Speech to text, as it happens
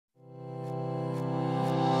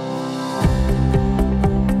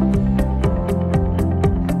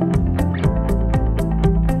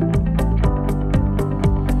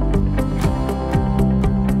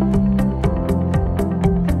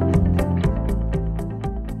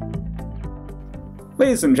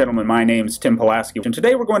Ladies and gentlemen, my name is Tim Pulaski, and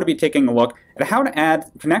today we're going to be taking a look at how to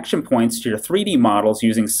add connection points to your 3D models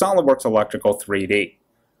using SOLIDWORKS Electrical 3D.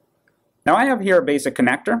 Now I have here a basic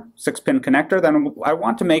connector, 6-pin connector, that I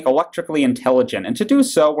want to make electrically intelligent, and to do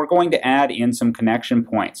so we're going to add in some connection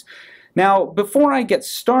points. Now before I get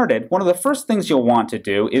started, one of the first things you'll want to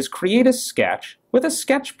do is create a sketch with a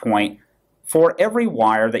sketch point for every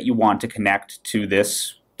wire that you want to connect to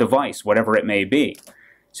this device, whatever it may be.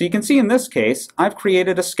 So you can see in this case, I've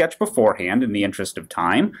created a sketch beforehand in the interest of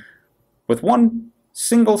time with one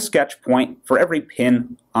single sketch point for every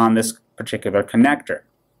pin on this particular connector.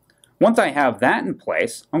 Once I have that in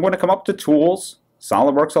place, I'm going to come up to Tools,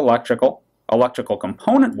 SOLIDWORKS Electrical, Electrical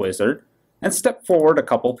Component Wizard, and step forward a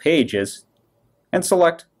couple pages and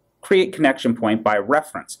select Create Connection Point by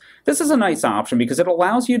Reference. This is a nice option because it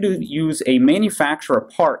allows you to use a manufacturer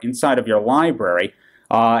part inside of your library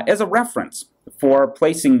as a reference for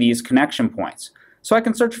placing these connection points. So I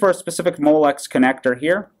can search for a specific Molex connector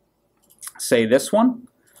here, say this one,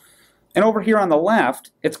 and over here on the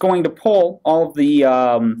left it's going to pull all of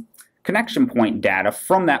the connection point data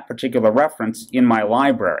from that particular reference in my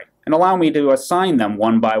library and allow me to assign them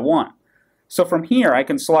one by one. So from here I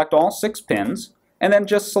can select all 6 pins and then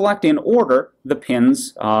just select in order the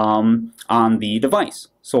pins on the device.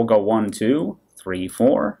 So we'll go 1, 2, 3,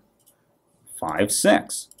 4, 5,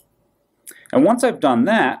 6. And once I've done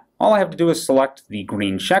that, all I have to do is select the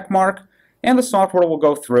green check mark, and the software will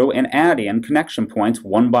go through and add in connection points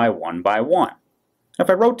one by one by one. Now, if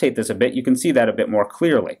I rotate this a bit, you can see that a bit more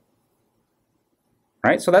clearly.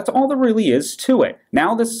 Right? So that's all there really is to it.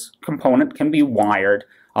 Now this component can be wired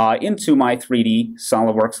into my 3D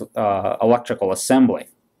SOLIDWORKS electrical assembly.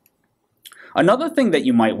 Another thing that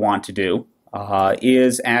you might want to do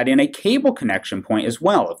is add in a cable connection point as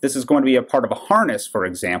well. If this is going to be a part of a harness, for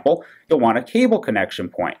example, you'll want a cable connection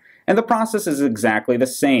point. And the process is exactly the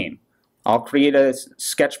same. I'll create a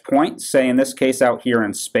sketch point, say in this case out here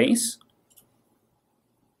in space.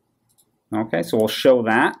 Okay, so we'll show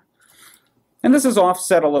that. And this is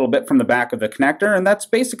offset a little bit from the back of the connector, and that's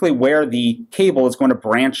basically where the cable is going to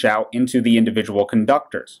branch out into the individual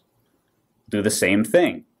conductors. Do the same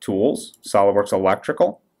thing. Tools, SOLIDWORKS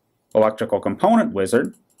Electrical, Electrical Component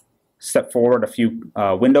Wizard, step forward a few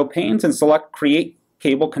window panes and select Create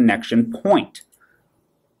Cable Connection Point.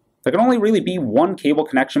 There can only really be one cable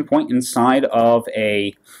connection point inside of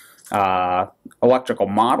a electrical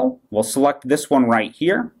model. We'll select this one right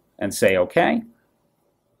here and say OK.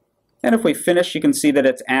 And if we finish, you can see that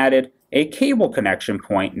it's added a cable connection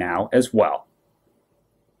point now as well.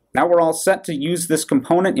 Now we're all set to use this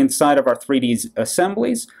component inside of our 3D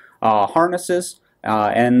assemblies, harnesses,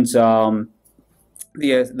 and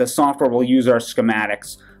the software will use our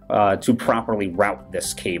schematics to properly route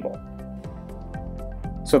this cable.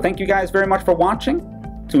 So thank you guys very much for watching.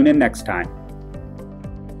 Tune in next time.